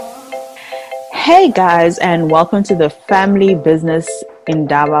Hey guys, and welcome to the Family Business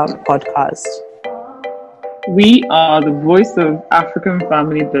Indaba podcast. We are the voice of African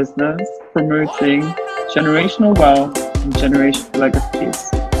family business, promoting generational wealth and generational legacies.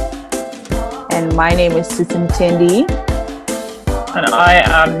 And my name is Susan Tendi. And I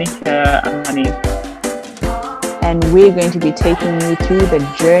am Nika Amani. And we're going to be taking you through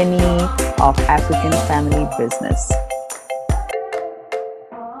the journey of African family business.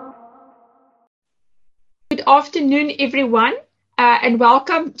 Good afternoon, everyone, and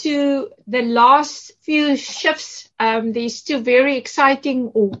welcome to the last few shifts. There's two very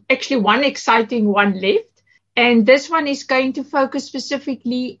exciting, or actually one exciting one left. And this one is going to focus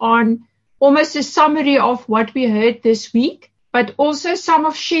specifically on almost a summary of what we heard this week, but also some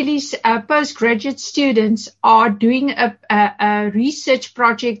of Shelley's postgraduate students are doing a research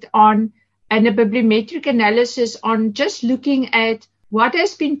project on and a bibliometric analysis on just looking at what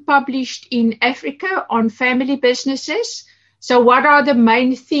has been published in Africa on family businesses. So what are the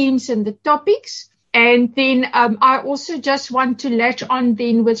main themes and the topics? And then I also just want to latch on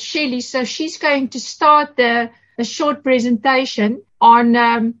then with Shelley. So she's going to start a short presentation on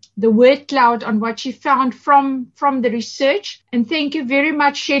the word cloud, on what she found from the research. And thank you very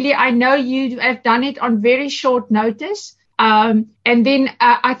much, Shelley. I know you have done it on very short notice. And then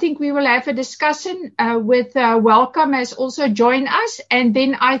I think we will have a discussion with Welcome has also joined us. And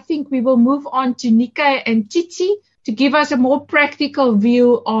then I think we will move on to Nika and Titi to give us a more practical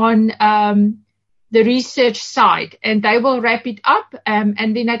view on the research side. And they will wrap it up.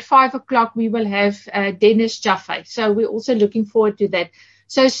 And then at 5 o'clock, we will have Dennis Jaffe. So we're also looking forward to that.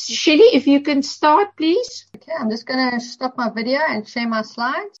 So Shelley, if you can start, please. Okay, I'm just going to stop my video and share my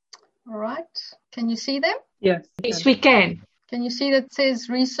slides. All right. Can you see them? Yes. Yes, we can. Can you see that it says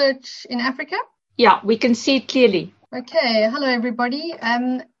research in Africa? Yeah, we can see it clearly. Okay. Hello, everybody.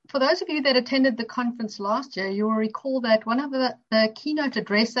 For those of you that attended the conference last year, you will recall that one of the keynote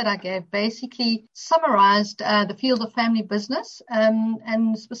address that I gave basically summarized the field of family business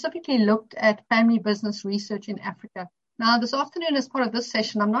and specifically looked at family business research in Africa. Now, this afternoon, as part of this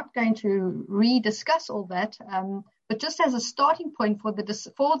session, I'm not going to rediscuss all that, but just as a starting point for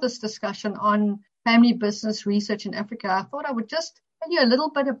this discussion on family business research in Africa, I thought I would just tell you a little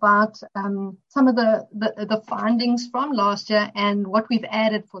bit about some of the findings from last year and what we've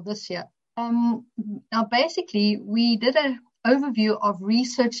added for this year. Now, basically, we did an overview of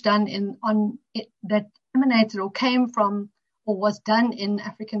research done that emanated or came from or was done in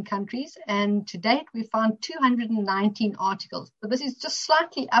African countries. And to date, we found 219 articles. So this is just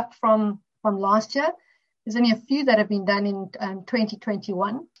slightly up from last year. There's only a few that have been done in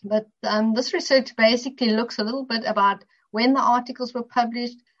 2021. But this research basically looks a little bit about when the articles were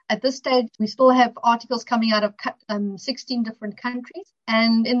published. At this stage, we still have articles coming out of 16 different countries.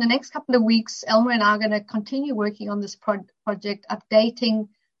 And in the next couple of weeks, Elmer and I are going to continue working on this project, updating.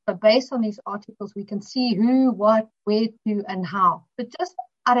 So based on these articles, we can see who, what, where to, and how. But just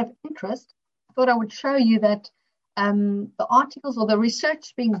out of interest, I thought I would show you that the articles or the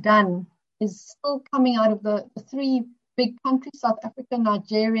research being done is still coming out of the three big countries, South Africa,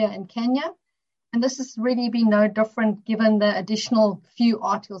 Nigeria, and Kenya. And this has really been no different given the additional few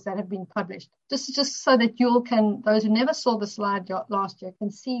articles that have been published. Just so that you can, those who never saw the slide last year,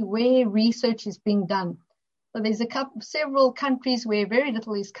 can see where research is being done. So there's several countries where very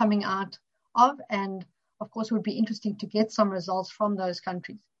little is coming out of, and of course it would be interesting to get some results from those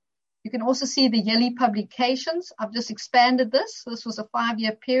countries. You can also see the yearly publications. I've just expanded this. This was a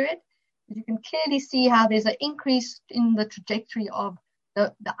 5-year period. But you can clearly see how there's an increase in the trajectory of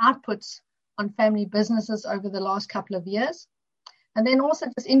the outputs on family businesses over the last couple of years. And then also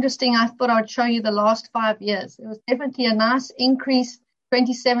just interesting, I thought I'd show you the last 5 years. There was definitely a nice increase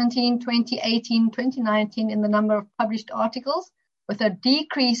 2017, 2018, 2019 in the number of published articles, with a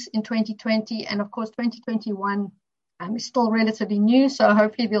decrease in 2020, and of course 2021 is still relatively new, so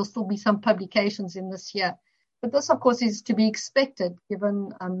hopefully there'll still be some publications in this year. But this, of course, is to be expected given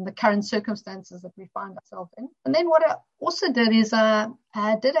the current circumstances that we find ourselves in. And then what I also did is I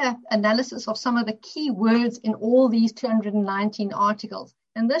did an analysis of some of the key words in all these 219 articles.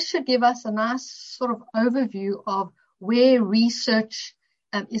 And this should give us a nice sort of overview of where research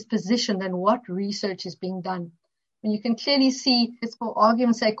is positioned and what research is being done. And you can clearly see, it's for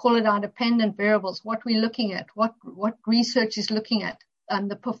argument's sake, call it our dependent variables, what we're looking at, what research is looking at,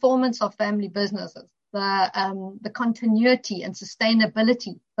 the performance of family businesses, the continuity and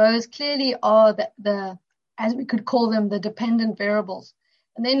sustainability. Those clearly are the, as we could call them, the dependent variables.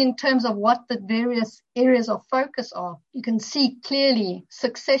 And then in terms of what the various areas of focus are, you can see clearly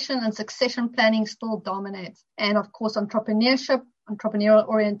succession and succession planning still dominates. And of course, entrepreneurship, entrepreneurial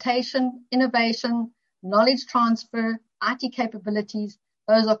orientation, innovation, knowledge transfer, IT capabilities.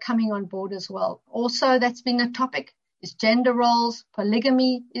 Those are coming on board as well. Also, that's been a topic is gender roles,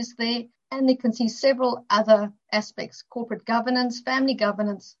 polygamy is there, and you can see several other aspects, corporate governance, family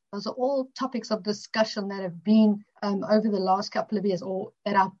governance. Those are all topics of discussion that have been over the last couple of years, or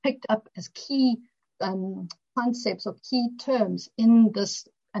that are picked up as key concepts or key terms in this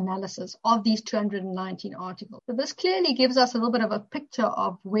analysis of these 219 articles. So this clearly gives us a little bit of a picture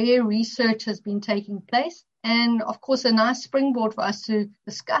of where research has been taking place, and of course a nice springboard for us to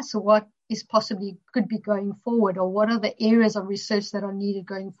discuss what is possibly could be going forward, or what are the areas of research that are needed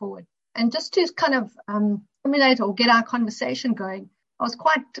going forward. And just to kind of stimulate or get our conversation going, I was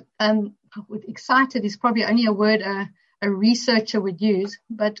quite excited is probably only a word a researcher would use.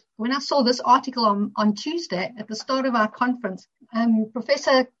 But when I saw this article on Tuesday at the start of our conference,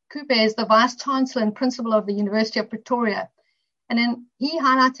 Professor Cooper is the Vice Chancellor and Principal of the University of Pretoria. And then he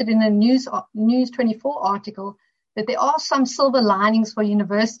highlighted in a News 24 article that there are some silver linings for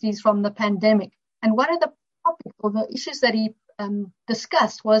universities from the pandemic. And one of the topics or the issues that he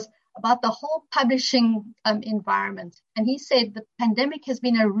discussed was about the whole publishing environment. And he said the pandemic has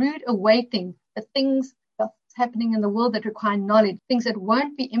been a rude awakening, the things that's happening in the world that require knowledge, things that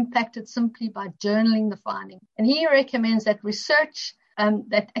won't be impacted simply by journaling the findings. And he recommends that research,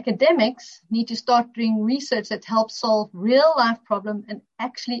 that academics need to start doing research that helps solve real life problems and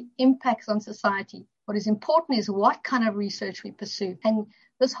actually impacts on society. What is important is what kind of research we pursue. And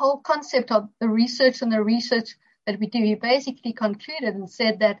this whole concept of the research and the research that we do, he basically concluded and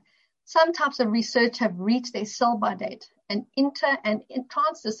said that some types of research have reached their sell-by date, and inter- and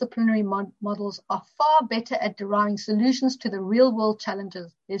transdisciplinary models are far better at deriving solutions to the real-world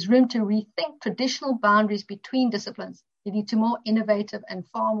challenges. There's room to rethink traditional boundaries between disciplines, leading to more innovative and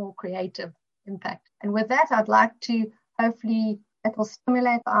far more creative impact. And with that, I'd like to hopefully that will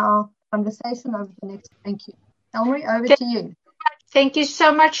stimulate our conversation over the next. Thank you. Elmarie, over to you. Thank you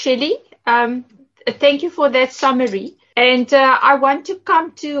so much, Shelley. Thank you for that summary. And I want to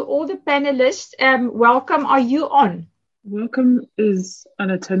come to all the panelists. Welcome. Are you on? Welcome is an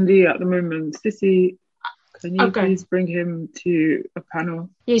attendee at the moment. Sissy, can you please bring him to a panel?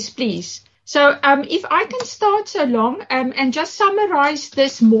 Yes, please. So if I can start so long and just summarize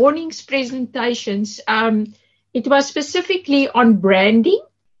this morning's presentations, it was specifically on branding,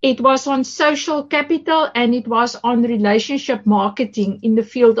 it was on social capital, and it was on relationship marketing in the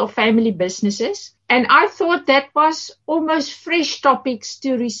field of family businesses. And I thought that was almost fresh topics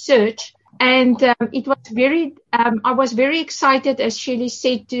to research. And it was I was very excited, as Shelley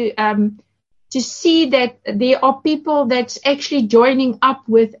said, to see that there are people that's actually joining up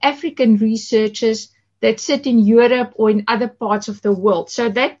with African researchers that sit in Europe or in other parts of the world. So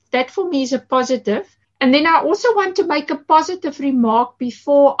that for me is a positive. And then I also want to make a positive remark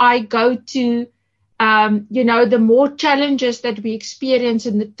before I go to, the more challenges that we experience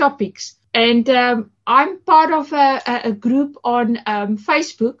in the topics. And I'm part of a group on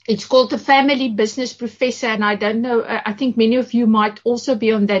Facebook. It's called the Family Business Professor. And I don't know, I think many of you might also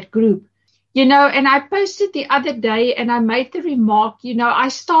be on that group. And I posted the other day and I made the remark, I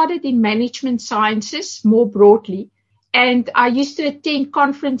started in management sciences more broadly. And I used to attend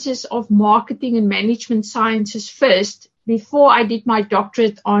conferences of marketing and management sciences first before I did my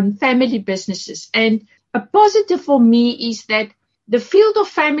doctorate on family businesses. And a positive for me is that the field of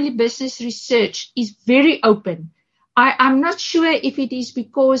family business research is very open. I'm not sure if it is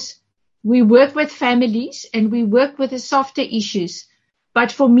because we work with families and we work with the softer issues.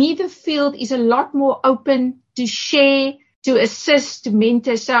 But for me, the field is a lot more open to share, to assist, to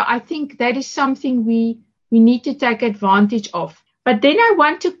mentor. So I think that is something we need to take advantage of. But then I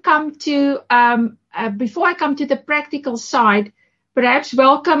want to come to, before I come to the practical side, perhaps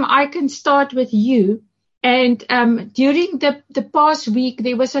Welcome, I can start with you. And during the past week,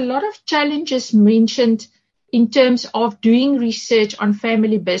 there was a lot of challenges mentioned in terms of doing research on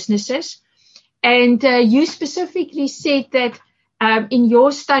family businesses. And you specifically said that in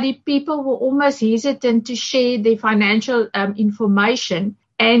your study, people were almost hesitant to share their financial information.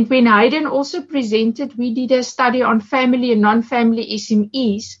 And when Hayden also presented, we did a study on family and non-family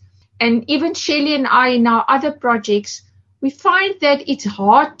SMEs. And even Shelley and I in our other projects, we find that it's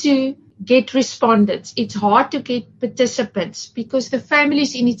hard to get respondents. It's hard to get participants because the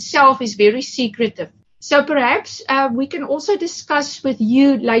families in itself is very secretive. So perhaps we can also discuss with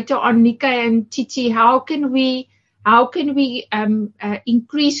you later on, Nika and Titi, how can we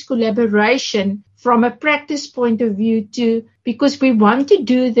increase collaboration from a practice point of view because we want to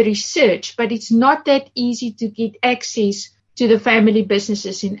do the research, but it's not that easy to get access to the family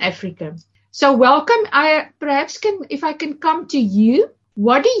businesses in Africa. So welcome. If I can come to you,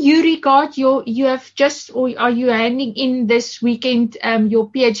 what do you regard you have just, or are you handing in this weekend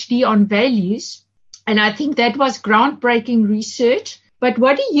your PhD on values? And I think that was groundbreaking research. But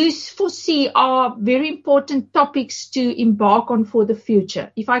what do you foresee are very important topics to embark on for the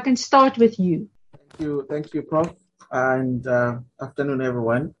future? If I can start with you. Thank you, Prof. And afternoon,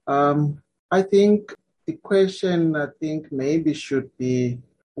 everyone. I think the question, maybe should be,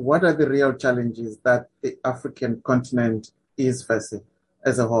 what are the real challenges that the African continent is facing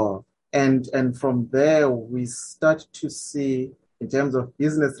as a whole? And from there, we start to see, in terms of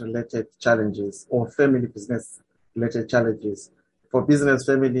business-related challenges or family business-related challenges, for business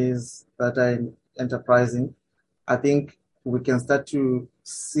families that are enterprising, I think we can start to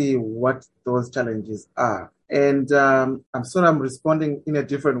see what those challenges are. And I'm responding in a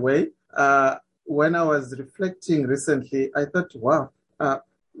different way. When I was reflecting recently, I thought, wow,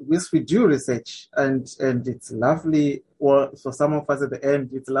 yes, we do research and it's lovely. Well, for some of us at the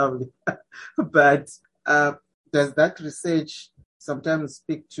end, it's lovely. But does that research sometimes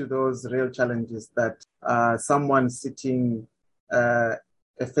speak to those real challenges that someone sitting, a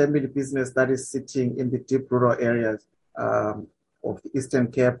family business that is sitting in the deep rural areas of the Eastern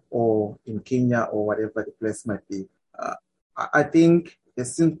Cape or in Kenya or whatever the place might be? I think there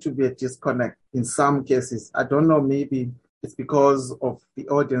seems to be a disconnect in some cases. I don't know, maybe it's because of the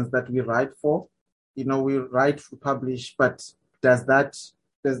audience that we write for. We write to publish, but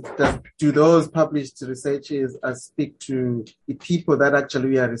do those published researches speak to the people that actually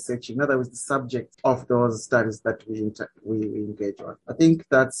we are researching? In other words, the subject of those studies that we engage on. I think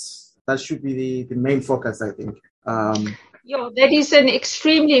that should be the main focus, I think. That is an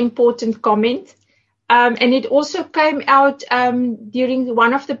extremely important comment. And it also came out during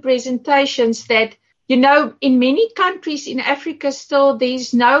one of the presentations that, in many countries in Africa still,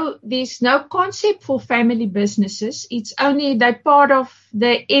 there's no concept for family businesses. It's only that part of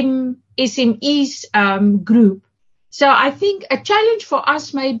the SMEs group. So I think a challenge for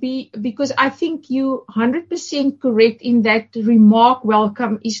us may be, because I think you 100% correct in that remark,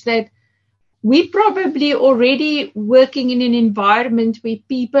 Welcome, is that we probably already working in an environment where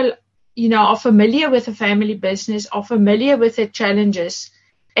people, are familiar with a family business, are familiar with the challenges,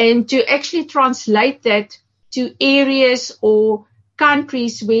 and to actually translate that to areas or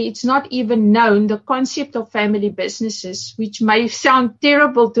countries where it's not even known, the concept of family businesses, which may sound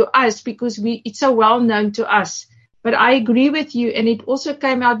terrible to us because it's so well known to us. But I agree with you, and it also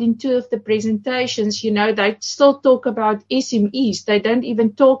came out in two of the presentations, they still talk about SMEs. They don't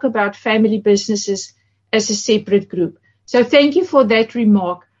even talk about family businesses as a separate group. So thank you for that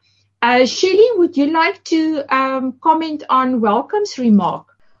remark. Shelley, would you like to comment on Welcome's remark?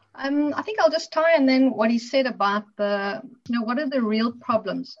 I think I'll just tie in then what he said about what are the real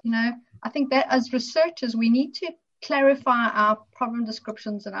problems? I think that as researchers, we need to clarify our problem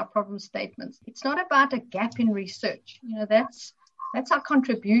descriptions and our problem statements. It's not about a gap in research. That's our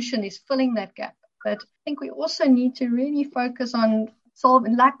contribution, is filling that gap. But I think we also need to really focus on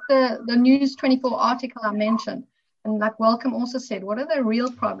solving, like the News 24 article I mentioned, and like Welcome also said, what are the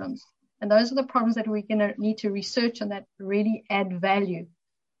real problems? And those are the problems that we're going to need to research and that really add value.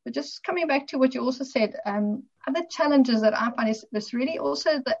 But just coming back to what you also said, other challenges that I find is really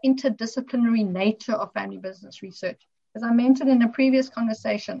also the interdisciplinary nature of family business research. As I mentioned in a previous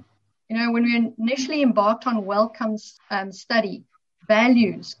conversation, when we initially embarked on Welcome's study,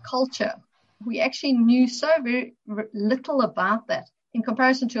 values, culture, we actually knew so very little about that in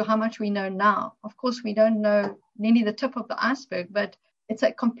comparison to how much we know now. Of course, we don't know nearly the tip of the iceberg, but it's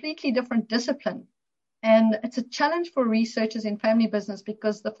a completely different discipline. And it's a challenge for researchers in family business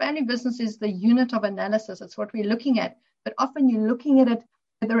because the family business is the unit of analysis. It's what we're looking at. But often you're looking at it,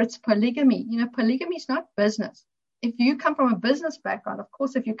 whether it's polygamy. Polygamy is not business. If you come from a business background, of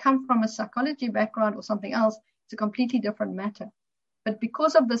course, if you come from a psychology background or something else, it's a completely different matter. But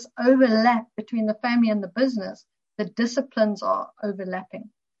because of this overlap between the family and the business, the disciplines are overlapping.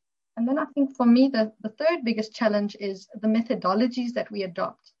 And then I think for me, the third biggest challenge is the methodologies that we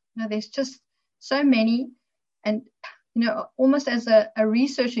adopt. There's just so many, and almost as a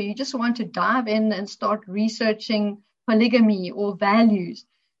researcher, you just want to dive in and start researching polygamy or values.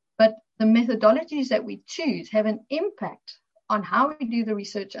 But the methodologies that we choose have an impact on how we do the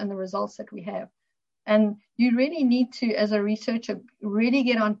research and the results that we have. And you really need to, as a researcher, really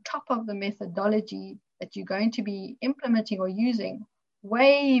get on top of the methodology that you're going to be implementing or using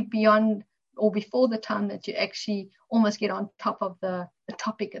way beyond or before the time that you actually almost get on top of the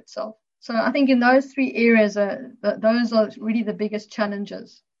topic itself. So I think in those three areas, those are really the biggest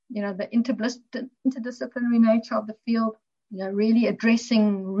challenges. The interdisciplinary nature of the field, really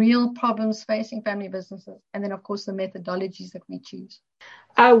addressing real problems facing family businesses. And then, of course, the methodologies that we choose.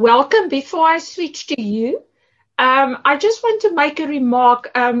 Welcome. Before I switch to you, I just want to make a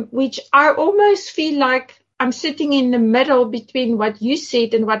remark, which I almost feel like I'm sitting in the middle between what you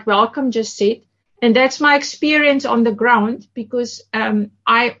said and what Welcome just said. And that's my experience on the ground, because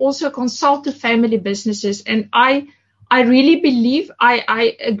I also consult to family businesses. And I really believe,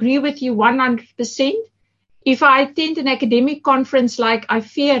 I agree with you 100%. If I attend an academic conference like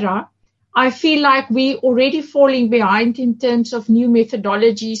IFERA, I feel like we're already falling behind in terms of new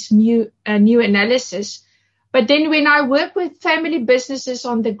methodologies, new analysis. But then when I work with family businesses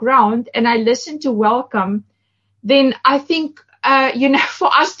on the ground and I listen to Welcome, then I think,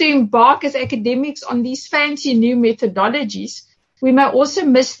 for us to embark as academics on these fancy new methodologies, we may also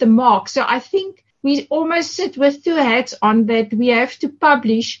miss the mark. So I think we almost sit with two hats on, that we have to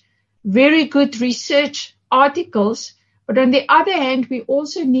publish very good research articles, but on the other hand, we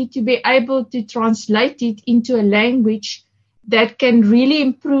also need to be able to translate it into a language that can really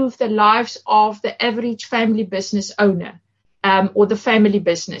improve the lives of the average family business owner, or the family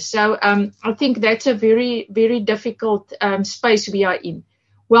business. So I think that's a very, very difficult space we are in.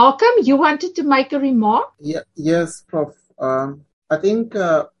 Welcome. You wanted to make a remark? Yeah, yes, Prof. I think,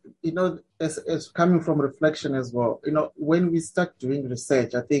 as coming from reflection as well, when we start doing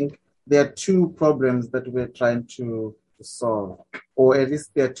research, I think there are two problems that we're trying to solve, or at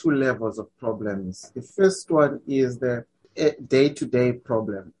least there are two levels of problems. The first one is the day-to-day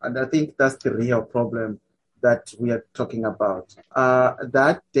problem, and I think that's the real problem that we are talking about.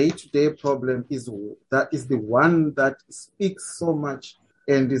 That day-to-day problem is the one that speaks so much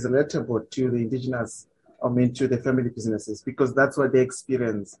and is relatable to the indigenous, to the family businesses, because that's what they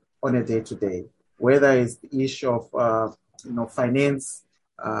experience on a day-to-day, whether it's the issue of, finance,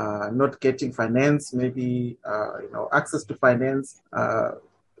 not getting finance, maybe, access to finance,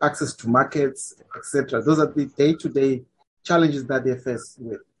 access to markets, etc. Those are the day-to-day challenges that they face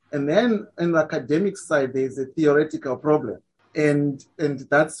with. And then on the academic side, there's a theoretical problem. And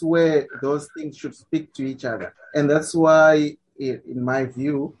that's where those things should speak to each other. And that's why, in my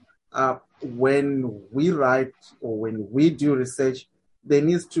view, when we write or when we do research, there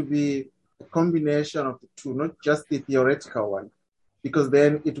needs to be a combination of the two, not just the theoretical one, because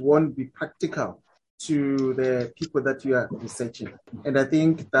then it won't be practical to the people that you are researching. And I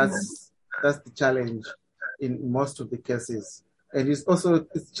think that's the challenge in most of the cases. And it's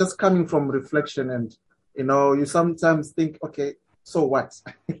just coming from reflection, and, you sometimes think, okay, so what?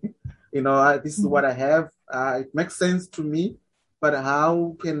 This is what I have. It makes sense to me, but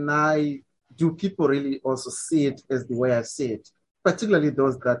how do people really also see it as the way I see it? Particularly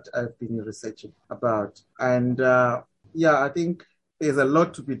those that I've been researching about. And I think there's a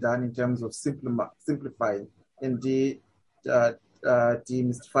lot to be done in terms of simplifying and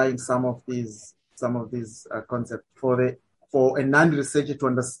demystifying some of these concepts for a non-researcher to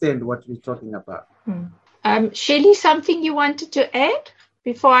understand what we're talking about. Shelley, something you wanted to add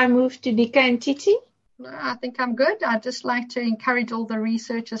before I move to Nika and Titi? No, I think I'm good. I'd just like to encourage all the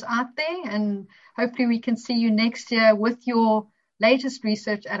researchers out there, and hopefully we can see you next year with your latest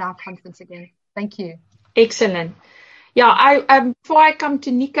research at our conference again. Thank you. Excellent. Yeah, before I come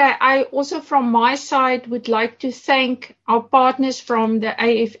to Nika, I also from my side would like to thank our partners from the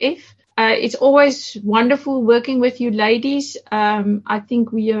AFF. It's always wonderful working with you ladies. I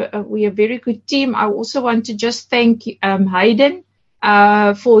think we are a very good team. I also want to just thank Hayden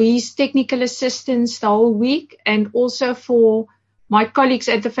for his technical assistance the whole week, and also for my colleagues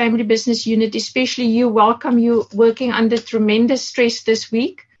at the Family Business Unit, especially you. Welcome, you working under tremendous stress this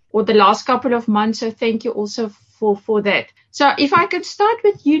week or the last couple of months. So thank you also for that. So if I could start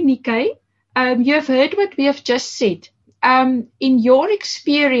with you, Nika, you have heard what we have just said. In your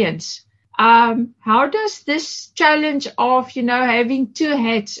experience, how does this challenge of, having two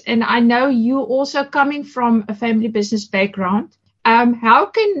hats, and I know you also coming from a family business background, how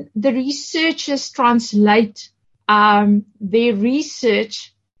can the researchers translate their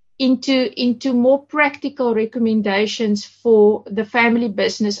research into more practical recommendations for the family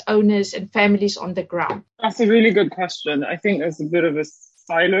business owners and families on the ground? That's a really good question. I think there's a bit of a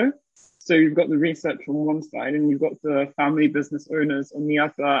silo. So you've got the research on one side and you've got the family business owners on the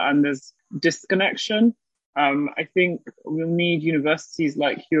other, and there's disconnection. I think we'll need universities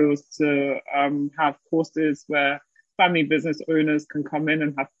like yours to have courses where family business owners can come in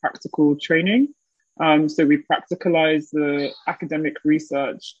and have practical training. So we practicalize the academic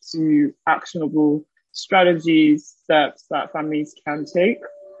research to actionable strategies, steps that families can take.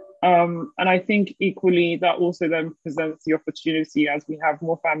 And I think equally that also then presents the opportunity, as we have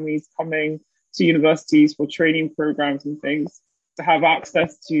more families coming to universities for training programs and things, to have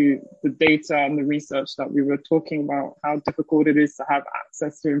access to the data and the research that we were talking about, how difficult it is to have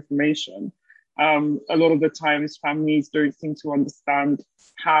access to information. A lot of the times families don't seem to understand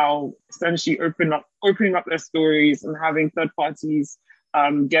how essentially opening up their stories and having third parties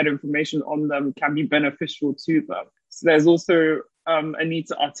get information on them can be beneficial to them. So there's also a need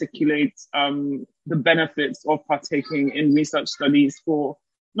to articulate the benefits of partaking in research studies for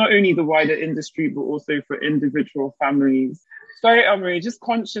not only the wider industry, but also for individual families. Sorry, Anne-Marie, just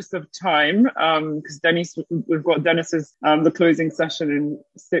conscious of time, because we've got Dennis's the closing session in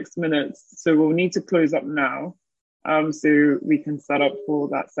 6 minutes, so we'll need to close up now, so we can set up for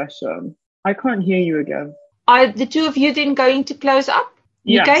that session. I can't hear you again. Are the two of you then going to close up?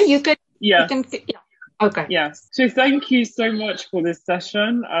 Yes. Okay, you can. Yes. Yeah. Okay. Yes. So thank you so much for this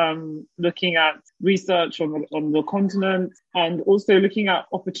session, looking at research on the continent, and also looking at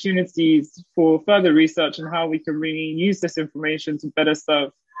opportunities for further research and how we can really use this information to better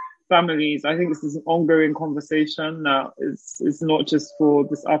serve families. I think this is an ongoing conversation now. It's not just for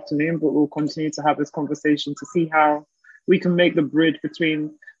this afternoon, but we'll continue to have this conversation to see how we can make the bridge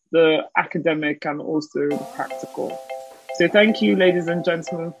between the academic and also the practical. So thank you, ladies and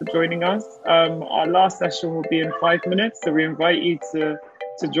gentlemen, for joining us. Our last session will be in 5 minutes, so we invite you to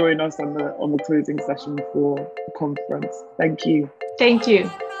join us on the closing session for the conference. Thank you. Thank you.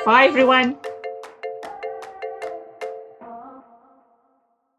 Bye, everyone.